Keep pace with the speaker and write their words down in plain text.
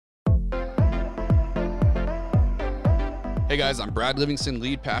Hey guys, I'm Brad Livingston,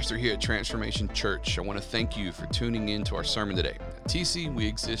 lead pastor here at Transformation Church. I want to thank you for tuning in to our sermon today. At TC, we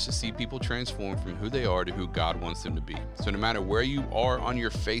exist to see people transform from who they are to who God wants them to be. So no matter where you are on your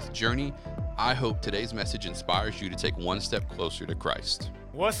faith journey, I hope today's message inspires you to take one step closer to Christ.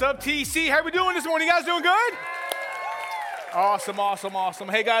 What's up, TC? How we doing this morning? You guys doing good? Awesome.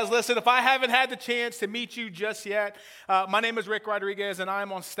 Hey guys, listen, if I haven't had the chance to meet you just yet, my name is Ric Rodriguez, and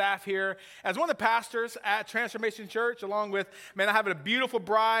I'm on staff here as one of the pastors at Transformation Church, along with, I have a beautiful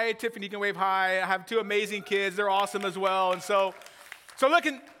bride. Tiffany, you can wave hi. I have two amazing kids. They're awesome as well. And so look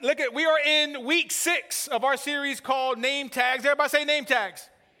at, we are in week 6 of our series called Name Tags. Everybody say name tags.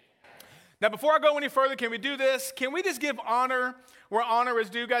 Now, before I go any further, can we do this? Can we just give honor where honor is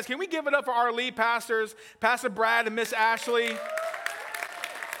due, guys? Can we give it up for our lead pastors, Pastor Brad and Miss Ashley?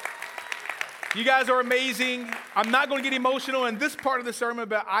 You guys are amazing. I'm not going to get emotional in this part of the sermon,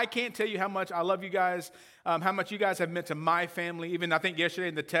 but I can't tell you how much I love you guys, how much you guys have meant to my family. Even I think yesterday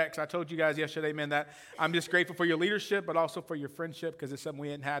in the text, I told you guys yesterday, man, that I'm just grateful for your leadership, but also for your friendship, because it's something we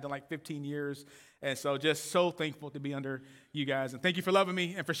hadn't had in like 15 years. And so just so thankful to be under you guys. And thank you for loving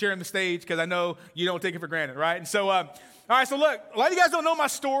me and for sharing the stage, because I know you don't take it for granted, right? And so, all right, so look, a lot of you guys don't know my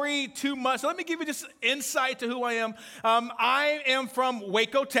story too much. So let me give you just insight to who I am. I am from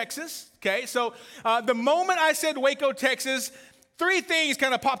Waco, Texas, okay? So the moment I said Waco, Texas, 3 things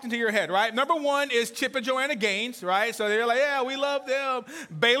kind of popped into your head, right? Number 1 is Chip and Joanna Gaines, right? So they're like, yeah, we love them.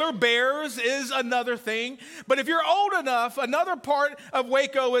 Baylor Bears is another thing. But if you're old enough, another part of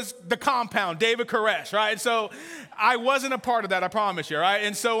Waco is the compound, David Koresh, right? So I wasn't a part of that, I promise you, right?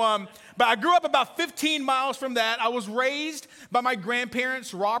 And so, but I grew up about 15 miles from that. I was raised by my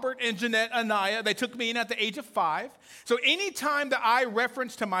grandparents, Robert and Jeanette Anaya. They took me in at the age of 5. So anytime that I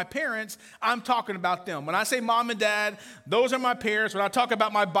reference to my parents, I'm talking about them. When I say mom and dad, those are my parents. When I talk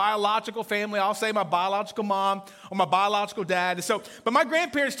about my biological family, I'll say my biological mom or my biological dad. And so, but my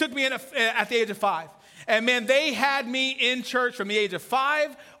grandparents took me in at the age of 5. And man, they had me in church from the age of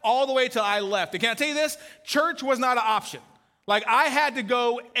 5 all the way till I left. And can I tell you this? Church was not an option. Like, I had to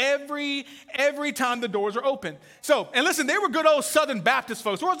go every time the doors were open. So, and listen, they were good old Southern Baptist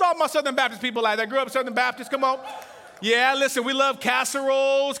folks. Where's all my Southern Baptist people at that grew up Southern Baptist? Come on. Yeah, listen, we love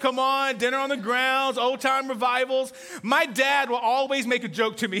casseroles, come on, dinner on the grounds, old-time revivals. My dad will always make a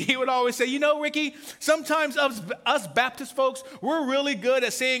joke to me. He would always say, you know, Ricky, sometimes us Baptist folks, we're really good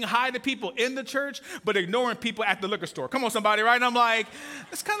at saying hi to people in the church, but ignoring people at the liquor store. Come on, somebody, right? And I'm like,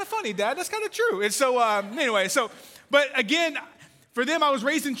 that's kind of funny, Dad. That's kind of true. And so, but again, for them, I was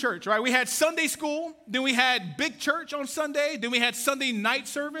raised in church, right? We had Sunday school, then we had big church on Sunday, then we had Sunday night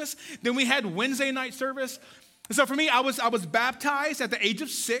service, then we had Wednesday night service. And so for me, I was baptized at the age of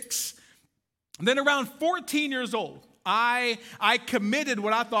 6. And then around 14 years old, I committed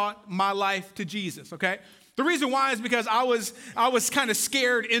what I thought my life to Jesus, okay? The reason why is because I was kind of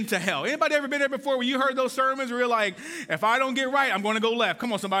scared into hell. Anybody ever been there before where you heard those sermons where you're like, if I don't get right, I'm going to go left.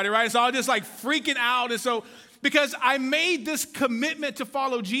 Come on, somebody, right? So I was just like freaking out. And so because I made this commitment to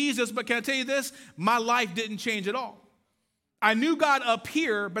follow Jesus, but can I tell you this? My life didn't change at all. I knew God up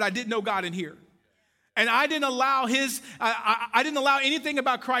here, but I didn't know God in here. And I didn't allow I didn't allow anything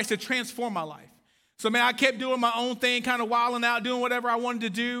about Christ to transform my life. So, man, I kept doing my own thing, kind of wilding out, doing whatever I wanted to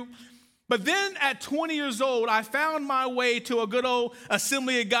do. But then at 20 years old, I found my way to a good old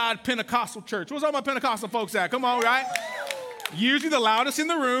Assembly of God Pentecostal church. Where's all my Pentecostal folks at? Come on, right? Usually the loudest in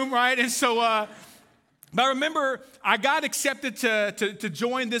the room, right? And so, but I remember I got accepted to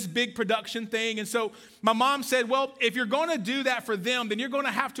join this big production thing. And so my mom said, well, if you're going to do that for them, then you're going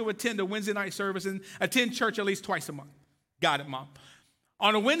to have to attend a Wednesday night service and attend church at least twice a month. Got it, Mom.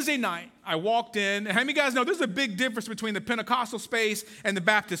 On a Wednesday night, I walked in. And how many of you guys know there's a big difference between the Pentecostal space and the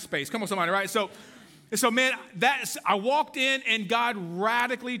Baptist space? Come on, somebody, right? So man, I walked in and God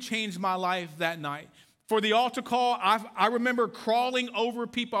radically changed my life that night. For the altar call, I remember crawling over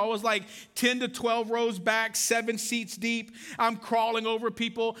people. I was like 10 to 12 rows back, 7 seats deep. I'm crawling over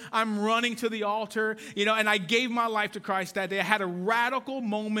people. I'm running to the altar, and I gave my life to Christ that day. I had a radical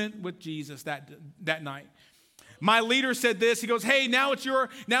moment with Jesus that night. My leader said this. He goes, hey, now it's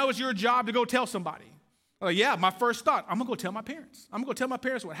your job to go tell somebody. Yeah, my first thought, I'm going to go tell my parents. I'm going to go tell my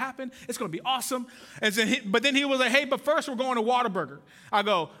parents what happened. It's going to be awesome. But then he was like, hey, but first we're going to Whataburger. I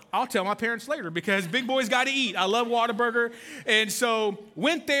go, I'll tell my parents later because big boys got to eat. I love Whataburger. And so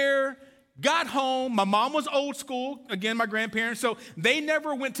went there, got home. My mom was old school. Again, my grandparents. So they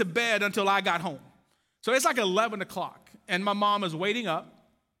never went to bed until I got home. So it's like 11 o'clock and my mom is waiting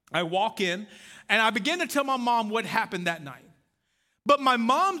up. I walk in and I begin to tell my mom what happened that night. But my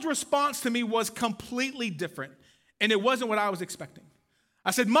mom's response to me was completely different, and it wasn't what I was expecting.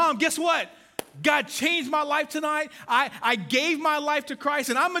 I said, Mom, guess what? God changed my life tonight. I gave my life to Christ,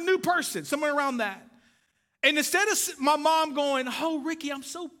 and I'm a new person, somewhere around that. And instead of my mom going, oh, Ricky, I'm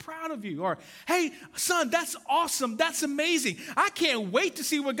so proud of you. Or, hey, son, that's awesome. That's amazing. I can't wait to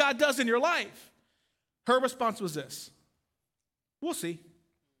see what God does in your life. Her response was this: we'll see.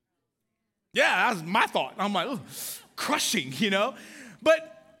 Yeah, that was my thought. I'm like, crushing,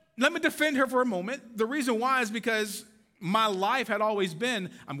 But let me defend her for a moment. The reason why is because my life had always been,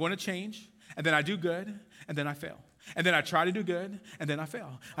 I'm going to change, and then I do good, and then I fail. And then I try to do good, and then I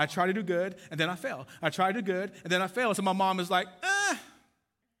fail. I try to do good, and then I fail. I try to do good, and then I fail. So my mom is like,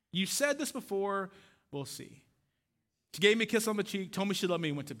 you said this before, we'll see. She gave me a kiss on the cheek, told me she loved me,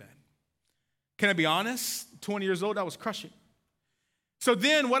 and went to bed. Can I be honest? 20 years old, I was crushing. So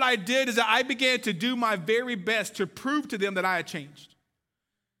then what I did is that I began to do my very best to prove to them that I had changed.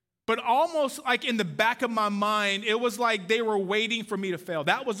 But almost like in the back of my mind, it was like they were waiting for me to fail.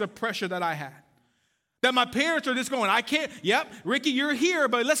 That was the pressure that I had. That my parents are just going, I can't, yep, Ricky, you're here,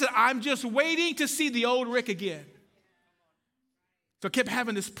 but listen, I'm just waiting to see the old Rick again. So I kept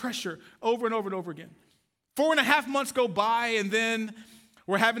having this pressure over and over and over again. 4.5 months go by, and then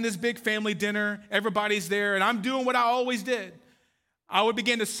we're having this big family dinner. Everybody's there, and I'm doing what I always did. I would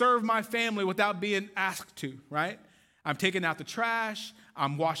begin to serve my family without being asked to, right? I'm taking out the trash.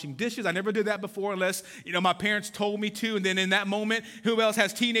 I'm washing dishes. I never did that before unless, my parents told me to. And then in that moment, who else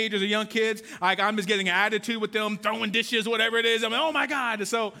has teenagers or young kids? I'm just getting an attitude with them, throwing dishes, whatever it is. I'm like, oh my God.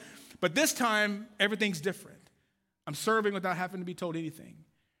 So, but this time, everything's different. I'm serving without having to be told anything.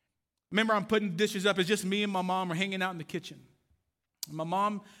 Remember, I'm putting dishes up. It's just me and my mom are hanging out in the kitchen. And my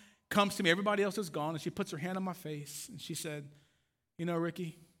mom comes to me. Everybody else is gone. And she puts her hand on my face. And she said,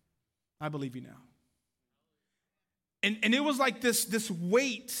 Ricky, I believe you now. And it was like this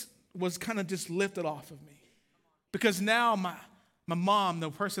weight was kind of just lifted off of me. Because now my mom,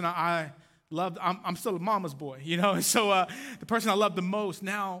 the person I loved, I'm still a mama's boy, So the person I loved the most,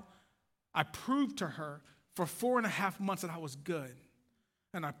 now I proved to her for 4.5 months that I was good.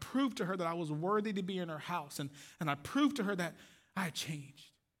 And I proved to her that I was worthy to be in her house. And I proved to her that I had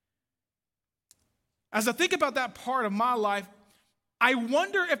changed. As I think about that part of my life, I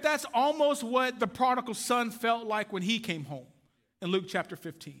wonder if that's almost what the prodigal son felt like when he came home in Luke chapter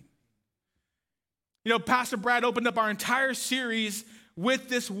 15. Pastor Brad opened up our entire series with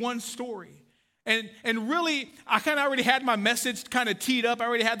this one story. And really, I kind of already had my message kind of teed up. I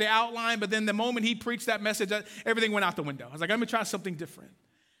already had the outline, but then the moment he preached that message, everything went out the window. I was like, let me try something different.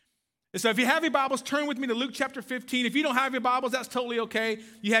 And so if you have your Bibles, turn with me to Luke chapter 15. If you don't have your Bibles, that's totally okay.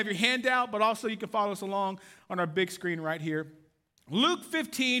 You have your handout, but also you can follow us along on our big screen right here. Luke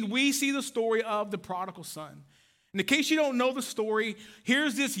 15, we see the story of the prodigal son. And in case you don't know the story,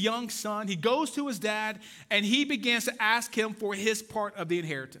 here's this young son. He goes to his dad, and he begins to ask him for his part of the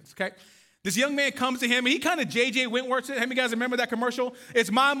inheritance, okay? This young man comes to him, and he kind of J.J. Wentworths it. How many guys remember that commercial?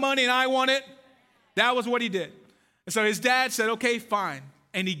 It's my money, and I want it. That was what he did. And so his dad said, okay, fine,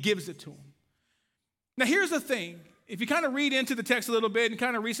 and he gives it to him. Now, here's the thing. If you kind of read into the text a little bit and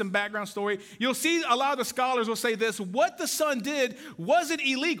kind of read some background story, you'll see a lot of the scholars will say this: what the son did wasn't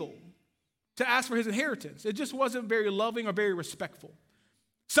illegal to ask for his inheritance. It just wasn't very loving or very respectful.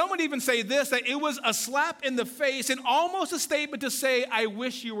 Some would even say this, that it was a slap in the face and almost a statement to say, I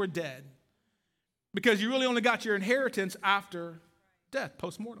wish you were dead, because you really only got your inheritance after death,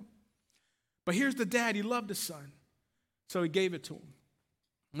 post-mortem. But here's the dad. He loved his son, so he gave it to him.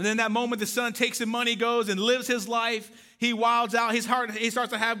 And then that moment, the son takes the money, goes and lives his life. He wilds out. He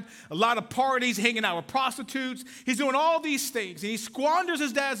starts to have a lot of parties, hanging out with prostitutes. He's doing all these things, and he squanders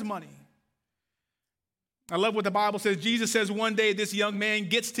his dad's money. I love what the Bible says. Jesus says one day this young man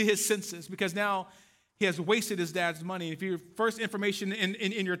gets to his senses because now he has wasted his dad's money. If your first information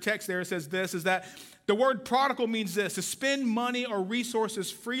in your text there says this, is that the word prodigal means this: to spend money or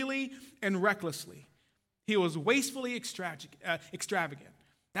resources freely and recklessly. He was wastefully extravagant.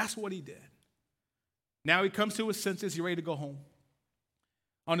 That's what he did. Now he comes to his senses. He's ready to go home.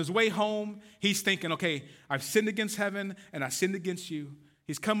 On his way home, he's thinking, okay, I've sinned against heaven and I sinned against you.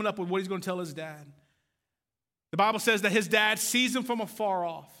 He's coming up with what he's going to tell his dad. The Bible says that his dad sees him from afar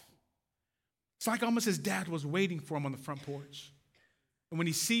off. It's like almost his dad was waiting for him on the front porch. And when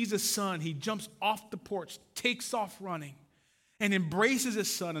he sees his son, he jumps off the porch, takes off running, and embraces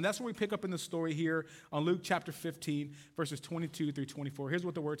his son. And that's where we pick up in the story here on Luke chapter 15, verses 22 through 24. Here's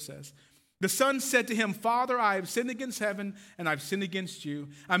what the word says. The son said to him, Father, I have sinned against heaven, and I've sinned against you.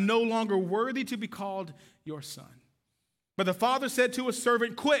 I'm no longer worthy to be called your son. But the father said to his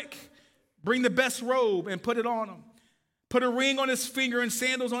servant, quick, bring the best robe and put it on him. Put a ring on his finger and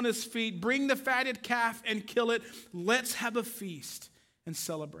sandals on his feet. Bring the fatted calf and kill it. Let's have a feast and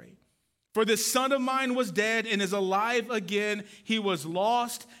celebrate. For this son of mine was dead and is alive again. He was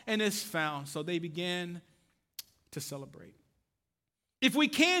lost and is found. So they began to celebrate. If we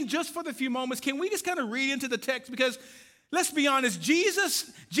can, just for the few moments, can we just kind of read into the text? Because let's be honest,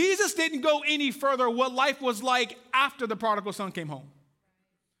 Jesus didn't go any further what life was like after the prodigal son came home.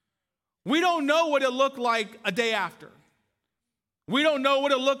 We don't know what it looked like a day after. We don't know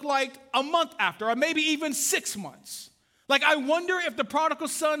what it looked like a month after, or maybe even 6 months. Like, I wonder if the prodigal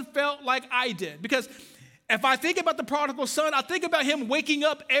son felt like I did. Because if I think about the prodigal son, I think about him waking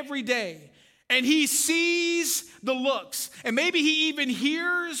up every day. And he sees the looks. And maybe he even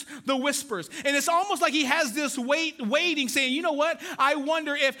hears the whispers. And it's almost like he has this waiting, saying, you know what? I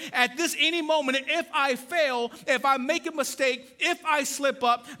wonder if at this any moment, if I fail, if I make a mistake, if I slip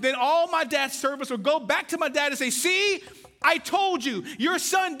up, then all my dad's servants will go back to my dad and say, see, I told you, your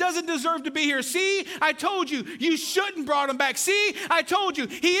son doesn't deserve to be here. See, I told you, you shouldn't brought him back. See, I told you,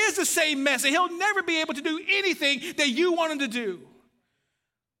 he is the same mess, and he'll never be able to do anything that you want him to do.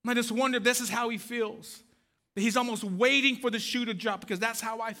 I just wonder if this is how he feels. That he's almost waiting for the shoe to drop, because that's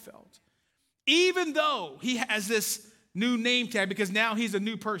how I felt. Even though he has this new name tag, because now he's a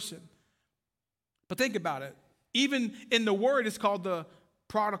new person. But think about it. Even in the word, it's called the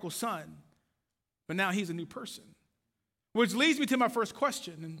prodigal son. But now he's a new person. Which leads me to my first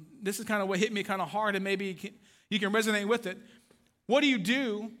question, and this is kind of what hit me kind of hard, and maybe you can resonate with it. What do you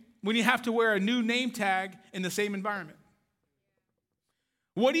do when you have to wear a new name tag in the same environment?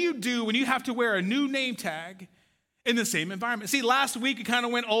 What do you do when you have to wear a new name tag in the same environment? See, last week it kind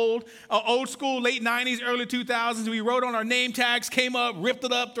of went old school, late 90s, early 2000s. We wrote on our name tags, came up, ripped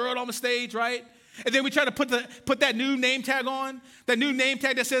it up, threw it on the stage, right? And then we try to put that new name tag on, that new name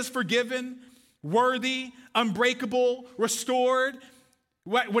tag that says forgiven, worthy, unbreakable, restored,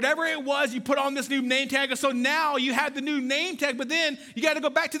 whatever it was, you put on this new name tag. And so now you have the new name tag, but then you got to go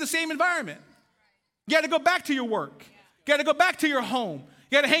back to the same environment. You got to go back to your work. You got to go back to your home.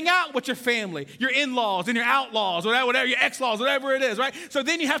 You got to hang out with your family, your in-laws and your outlaws, whatever, your ex-laws, whatever it is, right? So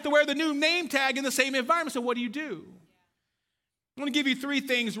then you have to wear the new name tag in the same environment. So what do you do? I'm going to give you 3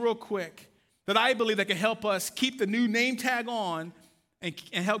 things real quick that I believe that can help us keep the new name tag on and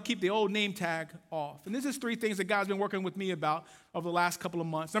help keep the old name tag off. And this is 3 things that God's been working with me about over the last couple of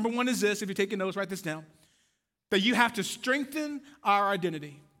months. Number 1 is this. If you're taking notes, write this down. That you have to strengthen our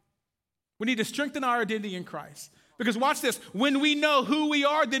identity. We need to strengthen our identity in Christ. Because watch this. When we know who we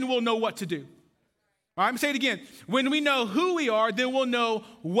are, then we'll know what to do. All right, I'm going to say it again. When we know who we are, then we'll know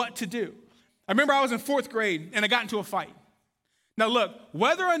what to do. I remember I was in 4th grade, and I got into a fight. Now look,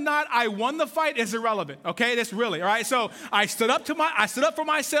 whether or not I won the fight is irrelevant, okay? That's really, all right? So I stood up for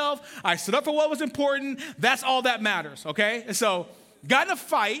myself. I stood up for what was important. That's all that matters, okay? And so got in a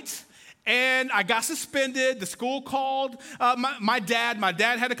fight, and I got suspended. The school called my dad. My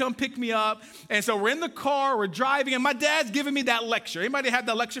dad had to come pick me up. And so we're in the car, we're driving, and my dad's giving me that lecture. Anybody had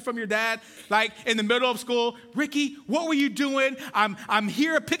that lecture from your dad? Like in the middle of school, Ricky, what were you doing? I'm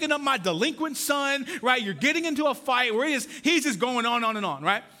here picking up my delinquent son, right? You're getting into a fight where he's just going on and on,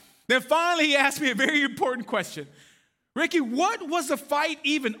 right? Then finally he asked me a very important question. Ricky, what was the fight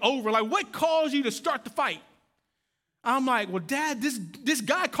even over? Like, what caused you to start the fight? I'm like, well, Dad, this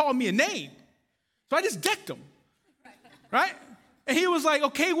guy called me a name. So I just decked him, right? And he was like,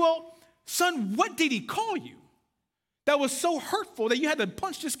 okay, well, son, what did he call you that was so hurtful that you had to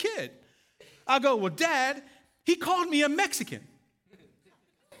punch this kid? I go, well, Dad, he called me a Mexican.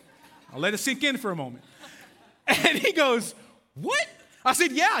 I'll let it sink in for a moment. And he goes, what? I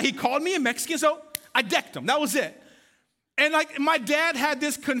said, yeah, he called me a Mexican, so I decked him. That was it. And like my dad had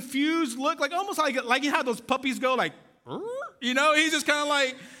this confused look, like almost like you know how those puppies go, like, you know, he's just kind of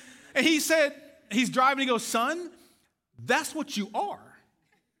like, and he said, he's driving, he goes, son, that's what you are.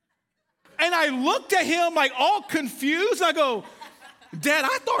 And I looked at him like all confused. I go, Dad,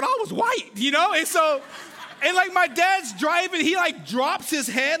 I thought I was white, you know? And so, and like my dad's driving, he like drops his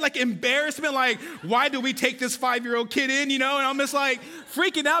head, like embarrassment, like, why do we take this 5-year-old kid in, you know? And I'm just like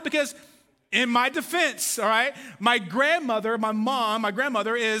freaking out because in my defense, all right, my grandmother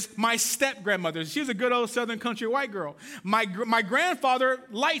is my step-grandmother. She was a good old Southern country white girl. My grandfather,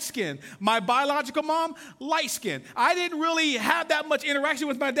 light-skinned. My biological mom, light-skinned. I didn't really have that much interaction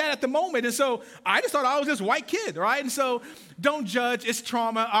with my dad at the moment, and so I just thought I was this white kid, all right? And so don't judge. It's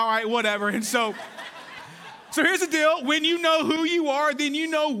trauma. All right, whatever. And so here's the deal. When you know who you are, then you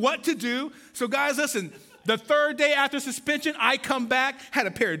know what to do. So guys, listen. The 3rd day after suspension, I come back, had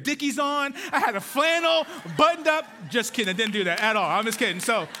a pair of Dickies on, I had a flannel, buttoned up. Just kidding, I didn't do that at all. I'm just kidding.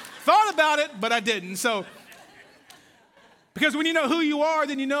 So, thought about it, but I didn't. So, because when you know who you are,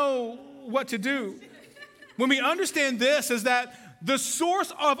 then you know what to do. When we understand this is that the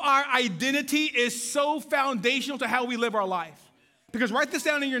source of our identity is so foundational to how we live our life. Because write this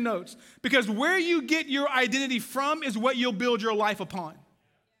down in your notes. Because where you get your identity from is what you'll build your life upon.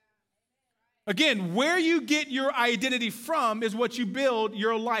 Again, where you get your identity from is what you build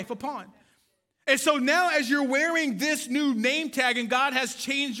your life upon. And so now as you're wearing this new name tag and God has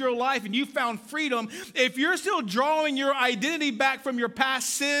changed your life and you found freedom, if you're still drawing your identity back from your past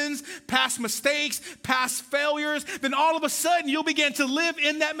sins, past mistakes, past failures, then all of a sudden you'll begin to live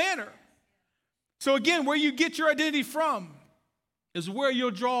in that manner. So again, where you get your identity from is where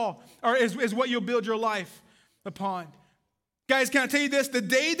you'll draw, or is what you'll build your life upon. Guys, can I tell you this? The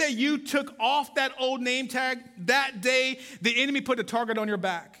day that you took off that old name tag, that day the enemy put a target on your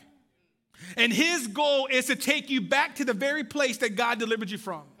back. And his goal is to take you back to the very place that God delivered you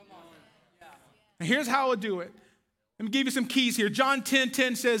from. And here's how I'll do it. Let me give you some keys here. John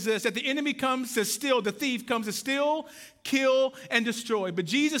 10:10 says this, that the enemy comes to steal, the thief comes to steal, kill, and destroy. But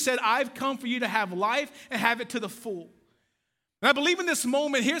Jesus said, I've come for you to have life and have it to the full. And I believe in this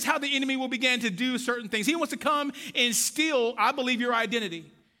moment, here's how the enemy will begin to do certain things. He wants to come and steal, I believe, your identity.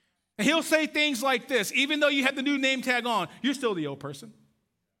 And he'll say things like this, even though you have the new name tag on, you're still the old person.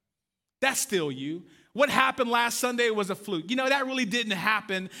 That's still you. What happened last Sunday was a fluke. You know, that really didn't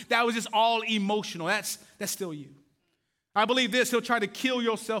happen. That was just all emotional. That's still you. I believe this, he'll try to kill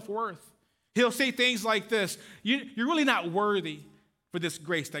your self-worth. He'll say things like this, you're really not worthy for this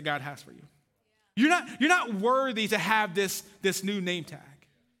grace that God has for you. You're not worthy to have this new name tag.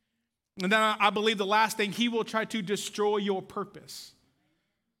 And then I believe the last thing, he will try to destroy your purpose.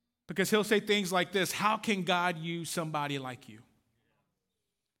 Because he'll say things like this, how can God use somebody like you?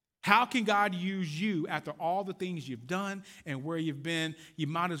 How can God use you after all the things you've done and where you've been? You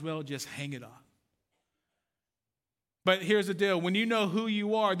might as well just hang it up. But here's the deal. When you know who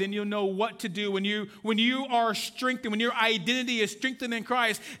you are, then you'll know what to do. When you are strengthened, when your identity is strengthened in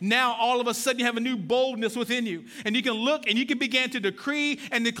Christ, now all of a sudden you have a new boldness within you. And you can look and you can begin to decree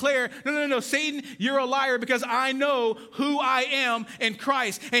and declare, no, Satan, you're a liar because I know who I am in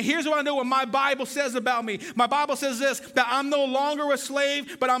Christ. And here's what I know what my Bible says about me. My Bible says this, that I'm no longer a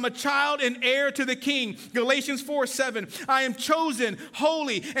slave, but I'm a child and heir to the King. Galatians 4:7. I am chosen,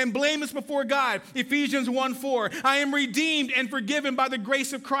 holy, and blameless before God. Ephesians 1:4. I am redeemed and forgiven by the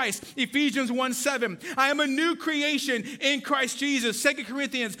grace of Christ. Ephesians 1:7. I am a new creation in Christ Jesus. 2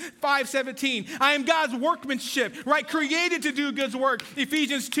 Corinthians 5:17. I am God's workmanship, right? Created to do good work.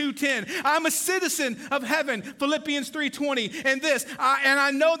 Ephesians 2:10. I'm a citizen of heaven. Philippians 3:20. And this,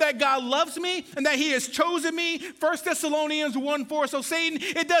 I know that God loves me and that he has chosen me. 1 Thessalonians 1:4. So Satan,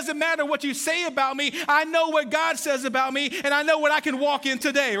 it doesn't matter what you say about me. I know what God says about me and I know what I can walk in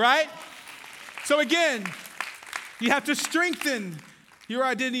today, right? So again, you have to strengthen your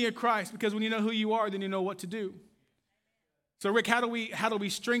identity in Christ because when you know who you are, then you know what to do. So Rick, how do we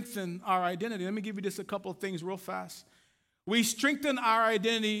strengthen our identity? Let me give you just a couple of things real fast. We strengthen our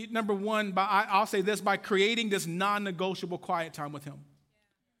identity, number one, I'll say this, by creating this non-negotiable quiet time with him.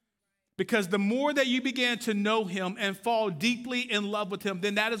 Because the more that you begin to know him and fall deeply in love with him,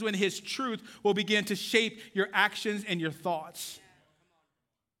 then that is when his truth will begin to shape your actions and your thoughts.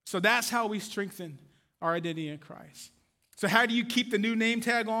 So that's how we strengthen our identity in Christ. So how do you keep the new name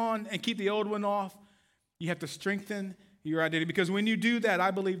tag on and keep the old one off? You have to strengthen your identity because when you do that,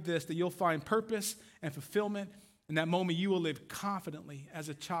 I believe this, that you'll find purpose and fulfillment. In that moment, you will live confidently as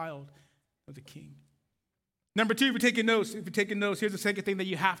a child of the King. Number two, if you're taking notes, here's the second thing that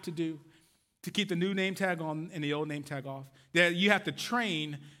you have to do to keep the new name tag on and the old name tag off. That you have to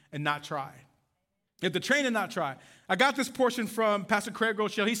train and not try. You have to train and not try. I got this portion from Pastor Craig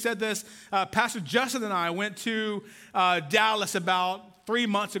Rochelle. He said this, Pastor Justin and I went to Dallas about 3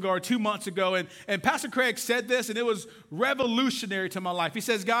 months ago or 2 months ago, and Pastor Craig said this, and it was revolutionary to my life. He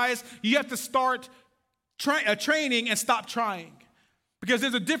says, guys, you have to start training and stop trying because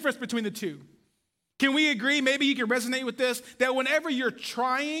there's a difference between the two. Can we agree, maybe you can resonate with this, that whenever you're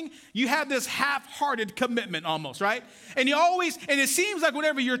trying, you have this half-hearted commitment almost, right? And it seems like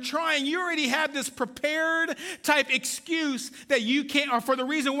whenever you're trying, you already have this prepared type excuse that you can't, or for the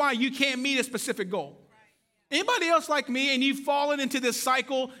reason why you can't meet a specific goal. Anybody else like me, and you've fallen into this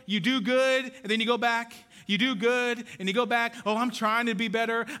cycle, you do good, and then you go back, you do good, and you go back, oh, I'm trying to be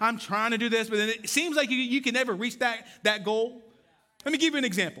better, I'm trying to do this, but then it seems like you can never reach that goal. Let me give you an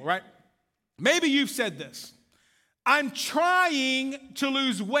example, right? Maybe you've said this. I'm trying to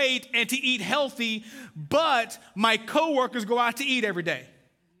lose weight and to eat healthy, but my coworkers go out to eat every day.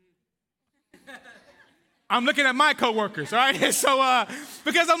 I'm looking at my coworkers, all right? So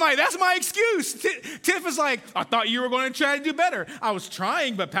Because I'm like, that's my excuse. Tiff is like, I thought you were going to try to do better. I was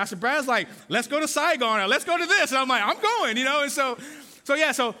trying, but Pastor Brad's like, let's go to Saigon or let's go to this. And I'm like, I'm going, And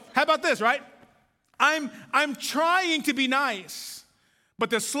so how about this, right? I'm trying to be nice,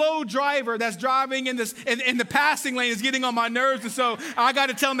 but the slow driver that's driving in the passing lane is getting on my nerves, and so I got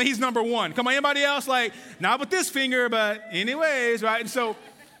to tell him that he's number one. Come on, anybody else? Like, not with this finger, but anyways, right? And so,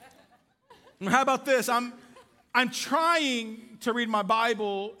 how about this? I'm trying to read my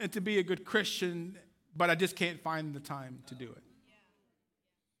Bible and to be a good Christian, but I just can't find the time to do it.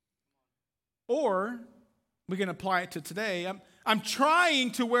 Or we can apply it to today. I'm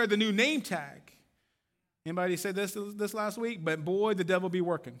trying to wear the new name tag. Anybody say this last week? But boy, the devil be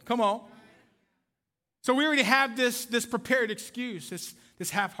working. Come on. So we already have this prepared excuse, this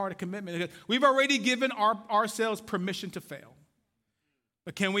half-hearted commitment. We've already given ourselves permission to fail.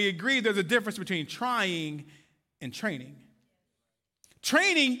 But can we agree there's a difference between trying and training?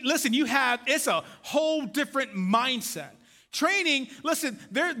 Training, listen, it's a whole different mindset. Training, listen,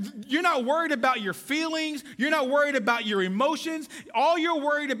 you're not worried about your feelings. You're not worried about your emotions. All you're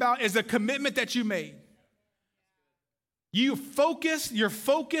worried about is the commitment that you made. You're focused,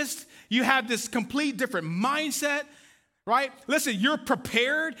 you have this complete different mindset, right? Listen, you're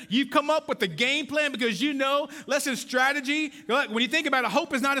prepared. You've come up with a game plan because listen, strategy, when you think about it,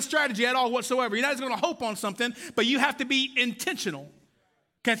 hope is not a strategy at all whatsoever. You're not just going to hope on something, but you have to be intentional.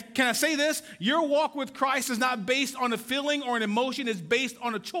 Can I say this? Your walk with Christ is not based on a feeling or an emotion. It's based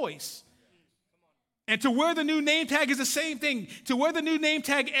on a choice. And to wear the new name tag is the same thing. To wear the new name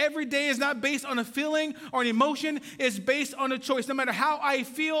tag every day is not based on a feeling or an emotion. It's based on a choice. No matter how I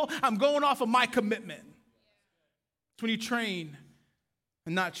feel, I'm going off of my commitment. It's when you train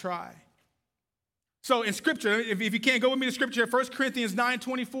and not try. So in Scripture, if you can't go with me to Scripture, 1 Corinthians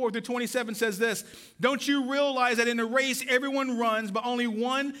 9:24-27 says this: don't you realize that in a race everyone runs, but only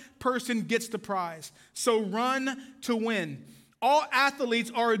one person gets the prize? So run to win. All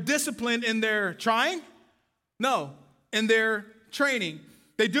athletes are disciplined in their trying? No, in their training.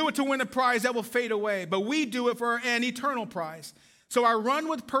 They do it to win a prize that will fade away, but we do it for an eternal prize. So I run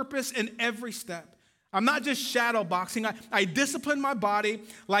with purpose in every step. I'm not just shadow boxing. I discipline my body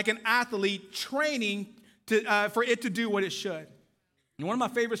like an athlete, training for it to do what it should. And one of my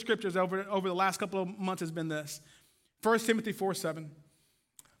favorite scriptures over the last couple of months has been this: 1 Timothy 4:7.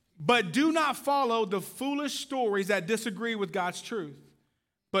 But do not follow the foolish stories that disagree with God's truth,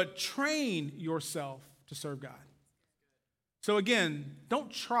 but train yourself to serve God. So again,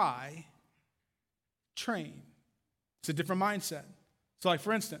 don't try, train. It's a different mindset. So like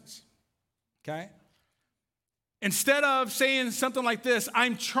for instance, okay? Instead of saying something like this,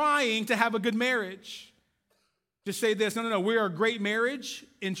 I'm trying to have a good marriage, just say this: no, we are a great marriage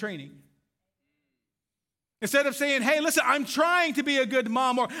in training. Instead of saying, hey, listen, I'm trying to be a good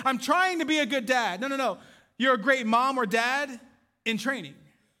mom, or I'm trying to be a good dad. No. You're a great mom or dad in training.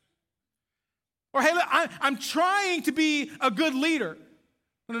 Or, hey, look, I'm trying to be a good leader.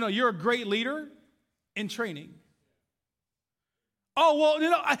 No. You're a great leader in training. Oh,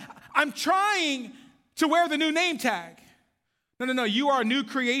 well, I'm trying to wear the new name tag. No. You are a new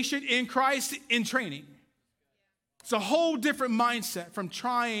creation in Christ in training. It's a whole different mindset from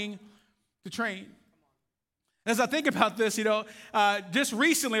trying to train. As I think about this, just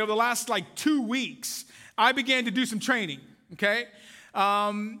recently, over the last 2 weeks, I began to do some training, okay?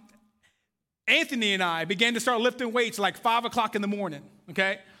 Anthony and I began to start lifting weights 5 o'clock in the morning,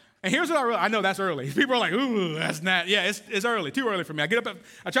 okay? And here's what I know that's early. People are like, ooh, that's not, yeah, it's early, too early for me. I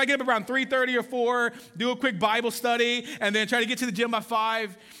try to get up around 3:30 or 4, do a quick Bible study, and then try to get to the gym by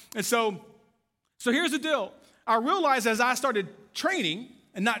 5. And so here's the deal. I realized as I started training,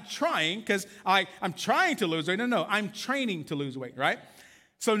 and not trying, because I'm trying to lose weight. No, I'm training to lose weight, right?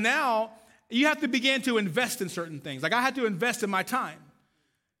 So now you have to begin to invest in certain things. I had to invest in my time.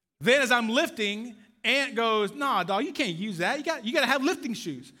 Then as I'm lifting, Aunt goes, nah, dog, you can't use that. You got to have lifting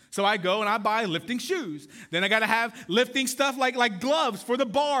shoes. So I go and I buy lifting shoes. Then I got to have lifting stuff like gloves for the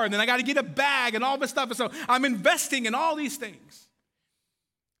bar. And then I got to get a bag and all this stuff. And so I'm investing in all these things.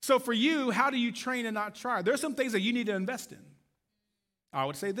 So for you, how do you train and not try? There's some things that you need to invest in. I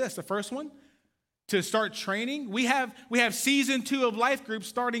would say this: the first one, to start training. We have season 2 of Life Group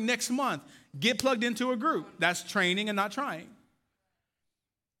starting next month. Get plugged into a group. That's training and not trying.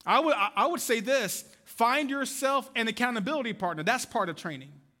 I would say this: find yourself an accountability partner. That's part of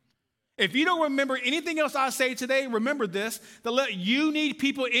training. If you don't remember anything else I say today, remember this: that you need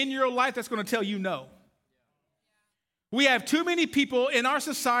people in your life that's going to tell you no. We have too many people in our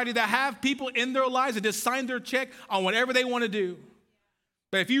society that have people in their lives that just sign their check on whatever they want to do.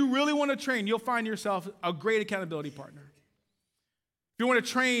 But if you really want to train, you'll find yourself a great accountability partner. you want to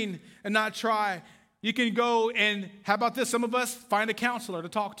train and not try, you can go and, how about this? Some of us find a counselor to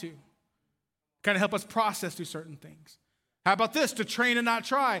talk to, kind of help us process through certain things. How about this? To train and not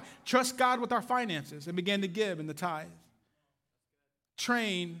try. Trust God with our finances and begin to give in the tithe.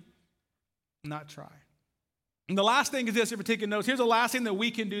 Train, not try. And the last thing is this, if you're taking notes, here's the last thing that we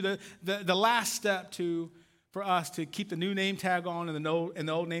can do, the last step for us to keep the new name tag on and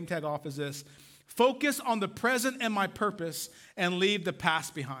the old name tag off is this. Focus on the present and my purpose and leave the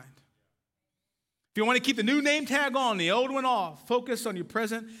past behind. If you want to keep the new name tag on, the old one off, focus on your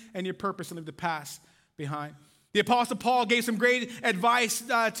present and your purpose and leave the past behind. The Apostle Paul gave some great advice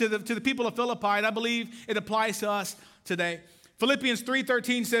to the people of Philippi, and I believe it applies to us today. Philippians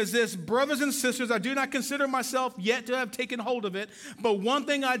 3:13 says this, brothers and sisters, I do not consider myself yet to have taken hold of it, but one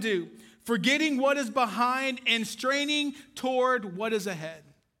thing I do, forgetting what is behind and straining toward what is ahead.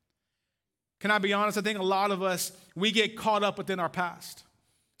 Can I be honest? I think a lot of us, we get caught up within our past.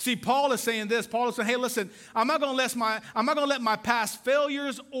 See, Paul is saying this. Paul is saying, hey, listen, I'm not going to let my past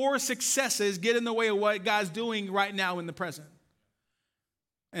failures or successes get in the way of what God's doing right now in the present.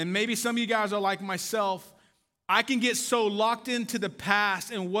 And maybe some of you guys are like myself. I can get so locked into the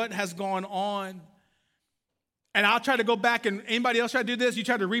past and what has gone on. And I'll try to go back, and anybody else try to do this? You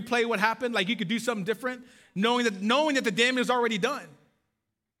try to replay what happened, like you could do something different, knowing that the damage is already done.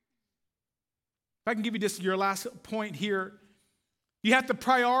 If I can give you this, your last point here, you have to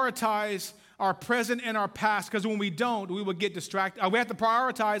prioritize our present and our past, because when we don't, we will get distracted. We have to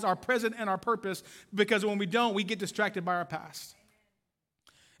prioritize our present and our purpose, because when we don't, we get distracted by our past.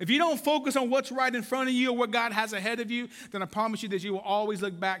 If you don't focus on what's right in front of you or what God has ahead of you, then I promise you that you will always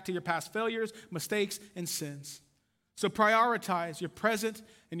look back to your past failures, mistakes, and sins. So prioritize your present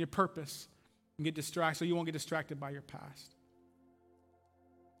and your purpose and get distracted so you won't get distracted by your past.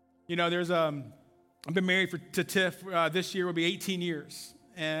 You know, I've been married to Tiff. This year will be 18 years.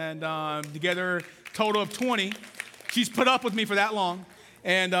 And together, total of 20. She's put up with me for that long.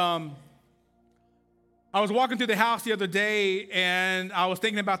 And I was walking through the house the other day, and I was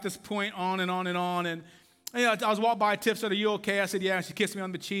thinking about this point on and on and on. And you know, I was walking by Tiff, said, are you okay? I said, yeah. And she kissed me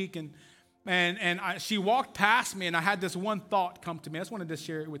on the cheek. She walked past me, and I had this one thought come to me. I just wanted to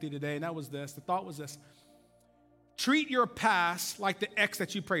share it with you today, and that was this. The thought was this. Treat your past like the ex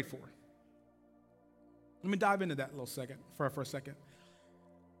that you prayed for. Let me dive into that a little second, for a second.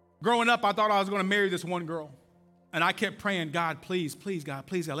 Growing up, I thought I was going to marry this one girl. And I kept praying, God, please, God,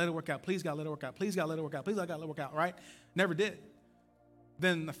 let it work out. Please, God, let it work out. Please, God, let it work out. Please, God, let it work out, right? Never did.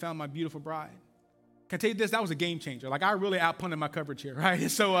 Then I found my beautiful bride. Can I tell you this? That was a game changer. Like, I really outpunted my coverage here,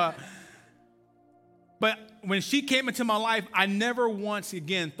 right? So, but when she came into my life, I never once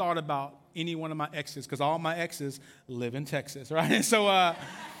again thought about any one of my exes, because all my exes live in Texas, right? So,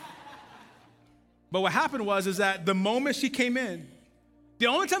 but what happened is that the moment she came in, the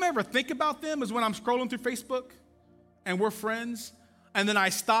only time I ever think about them is when I'm scrolling through Facebook and we're friends, and then I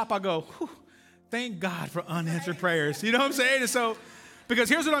stop, I go, thank God for unanswered prayers. You know what I'm saying? And so, because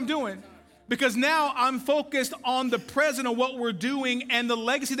here's what I'm doing. Because now I'm focused on the present of what we're doing and the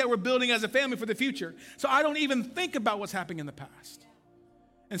legacy that we're building as a family for the future. So I don't even think about what's happening in the past.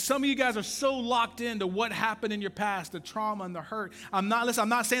 And some of you guys are so locked into what happened in your past, the trauma and the hurt. I'm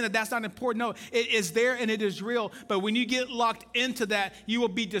not saying that that's not important. No, it is there and it is real. But when you get locked into that, you will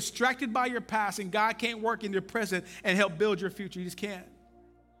be distracted by your past, and God can't work in your present and help build your future. You just can't.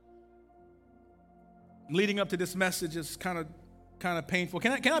 Leading up to this message is kind of painful.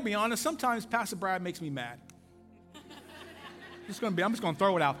 Can I be honest? Sometimes Pastor Brad makes me mad. I'm just going to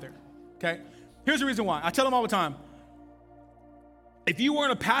throw it out there. Okay? Here's the reason why. I tell him all the time, if you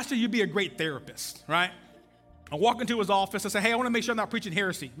weren't a pastor, you'd be a great therapist, right? I walk into his office. I say, hey, I want to make sure I'm not preaching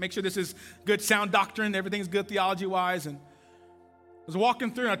heresy. Make sure this is good sound doctrine. Everything's good theology-wise. And I was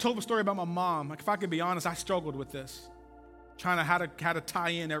walking through, and I told him a story about my mom. Like, if I could be honest, I struggled with this, trying to how to tie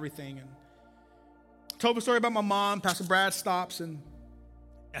in everything. And I told him a story about my mom. Pastor Brad stops, and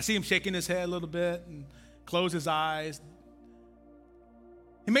I see him shaking his head a little bit and close his eyes.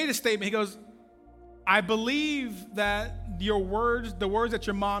 He made a statement. He goes, I believe that the words that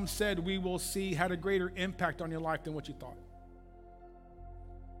your mom said we will see had a greater impact on your life than what you thought.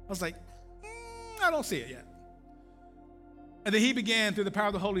 I was like, I don't see it yet. And then he began, through the power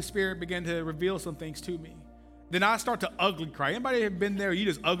of the Holy Spirit, began to reveal some things to me. Then I start to ugly cry. Anybody have been there? You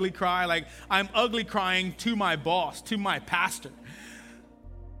just ugly cry? Like, I'm ugly crying to my boss, to my pastor.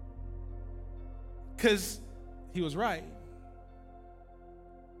 Because he was right.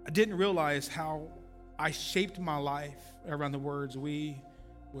 I didn't realize how I shaped my life around the words, we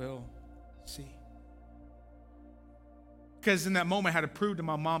will see. Because in that moment, I had to prove to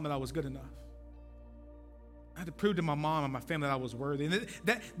my mom that I was good enough. I had to prove to my mom and my family that I was worthy. And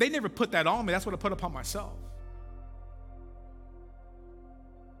they never put that on me. That's what I put upon myself.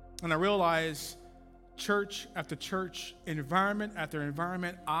 And I realized church after church, environment after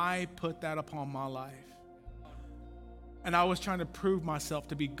environment, I put that upon my life. And I was trying to prove myself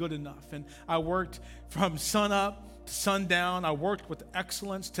to be good enough. And I worked from sun up to sundown. I worked with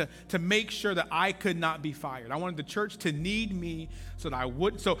excellence to make sure that I could not be fired. I wanted the church to need me so that I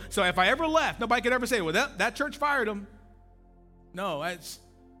wouldn't. So if I ever left, nobody could ever say, well, that church fired him. No.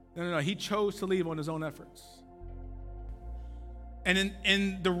 He chose to leave on his own efforts. And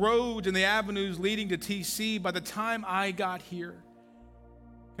in the roads and the avenues leading to TC, by the time I got here,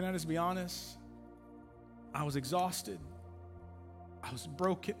 can I just be honest? I was exhausted. I was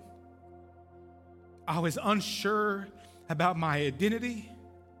broken. I was unsure about my identity.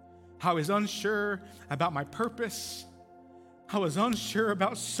 I was unsure about my purpose. I was unsure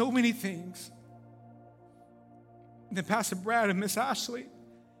about so many things. And then Pastor Brad and Miss Ashley,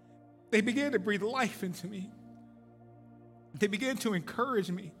 they began to breathe life into me. They began to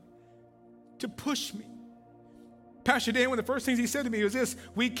encourage me, to push me. Pastor Dan, one of the first things he said to me was this: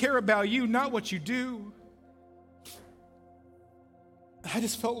 we care about you, not what you do. I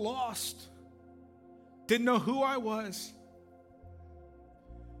just felt lost. Didn't know who I was.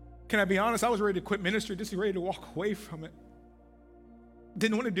 Can I be honest? I was ready to quit ministry, just ready to walk away from it.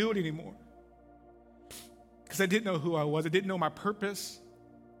 Didn't want to do it anymore. Because I didn't know who I was. I didn't know my purpose.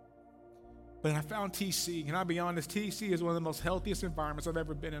 But I found TC. Can I be honest? TC is one of the most healthiest environments I've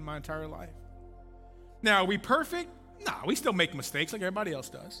ever been in my entire life. Now, are we perfect? No, we still make mistakes like everybody else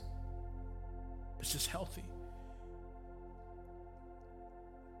does. It's just healthy.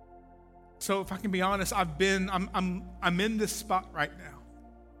 So if I can be honest, I'm in this spot right now.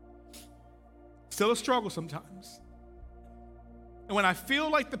 Still a struggle sometimes. And when I feel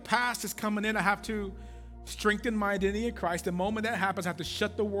like the past is coming in, I have to strengthen my identity in Christ. The moment that happens, I have to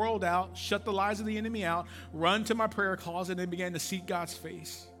shut the world out, shut the lies of the enemy out, run to my prayer closet, and begin to seek God's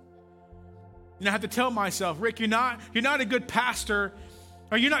face. And I have to tell myself, Rick, you're not a good pastor,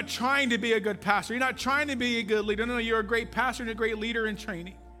 or you're not trying to be a good pastor. You're not trying to be a good leader. No, you're a great pastor and a great leader in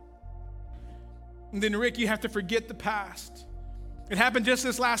training. And then, Rick, you have to forget the past. It happened just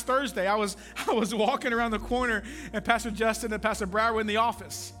this last Thursday. I was walking around the corner, and Pastor Justin and Pastor Brad were in the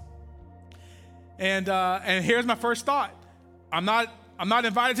office. And here's my first thought. I'm not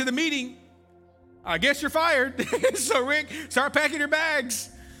invited to the meeting. I guess you're fired. So, Rick, start packing your bags.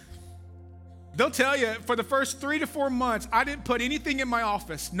 They'll tell you, for the first 3 to 4 months, I didn't put anything in my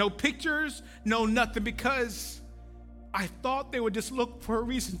office. No pictures, no nothing, because I thought they would just look for a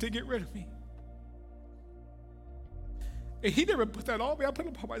reason to get rid of me. And he never put that on me. I put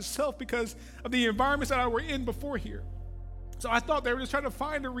it upon myself because of the environments that I were in before here. So I thought they were just trying to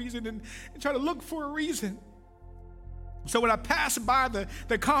find a reason and try to look for a reason. So when I passed by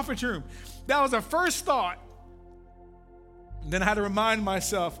the conference room, that was the first thought. And then I had to remind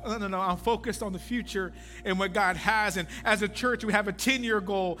myself, no, I'm focused on the future and what God has. And as a church, we have a 10-year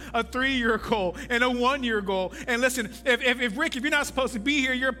goal, a 3-year goal, and a 1-year goal. And listen, if Rick, if you're not supposed to be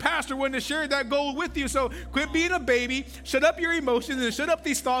here, your pastor wouldn't have shared that goal with you. So quit being a baby, shut up your emotions, and shut up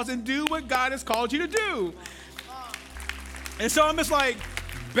these thoughts, and do what God has called you to do. And so I'm just like,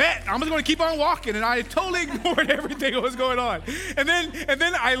 bet, I'm just going to keep on walking. And I totally ignored everything that was going on. And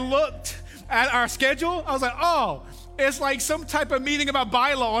then I looked at our schedule. I was like, oh, it's like some type of meeting about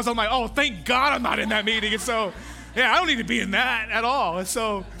bylaws. I'm like, oh, thank God I'm not in that meeting. And so, yeah, I don't need to be in that at all. And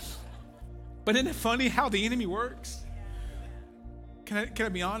so, but isn't it funny how the enemy works? Can I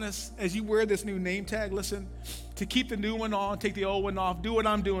be honest? As you wear this new name tag, listen, to keep the new one on, take the old one off, do what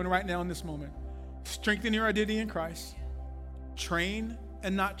I'm doing right now in this moment. Strengthen your identity in Christ. Train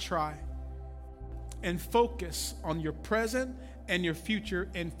and not try. And focus on your present and your future,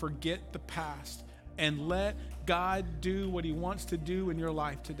 and forget the past. And let God do what he wants to do in your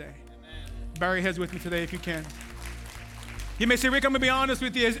life today. Amen. Bow your heads with me today if you can. You may say, Rick, I'm going to be honest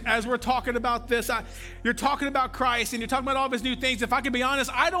with you as we're talking about this. You're talking about Christ and you're talking about all of his new things. If I can be honest,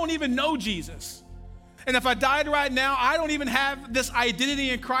 I don't even know Jesus. And if I died right now, I don't even have this identity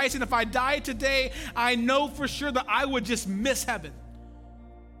in Christ. And if I died today, I know for sure that I would just miss heaven.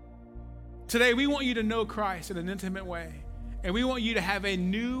 Today, we want you to know Christ in an intimate way. And we want you to have a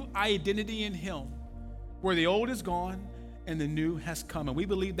new identity in him, where the old is gone and the new has come. And we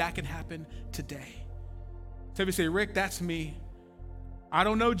believe that can happen today. So if you say, Rick, that's me. I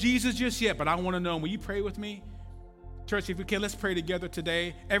don't know Jesus just yet, but I want to know him. Will you pray with me? Church, if we can, let's pray together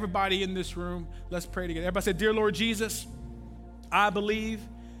today. Everybody in this room, let's pray together. Everybody say, Dear Lord Jesus, I believe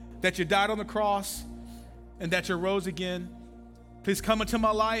that you died on the cross and that you rose again. Please come into my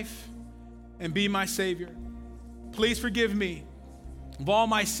life and be my Savior. Please forgive me of all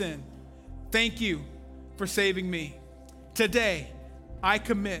my sin. Thank you for saving me. Today, I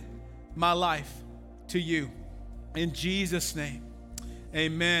commit my life to you. In Jesus' name,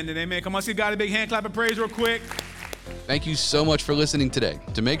 amen and amen. Come on, give God a big hand clap of praise real quick. Thank you so much for listening today.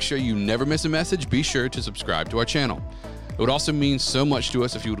 To make sure you never miss a message, be sure to subscribe to our channel. It would also mean so much to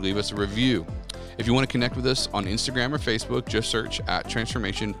us if you would leave us a review. If you want to connect with us on Instagram or Facebook, just search at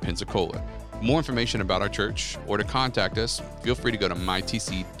Transformation Pensacola. For more information about our church or to contact us, feel free to go to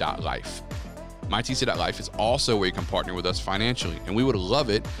mytc.life. MyTC.life is also where you can partner with us financially, and we would love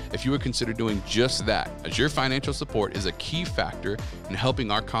it if you would consider doing just that, as your financial support is a key factor in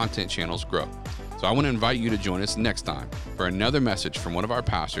helping our content channels grow. So I want to invite you to join us next time for another message from one of our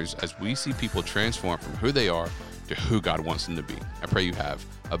pastors as we see people transform from who they are to who God wants them to be. I pray you have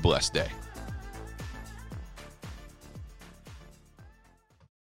a blessed day.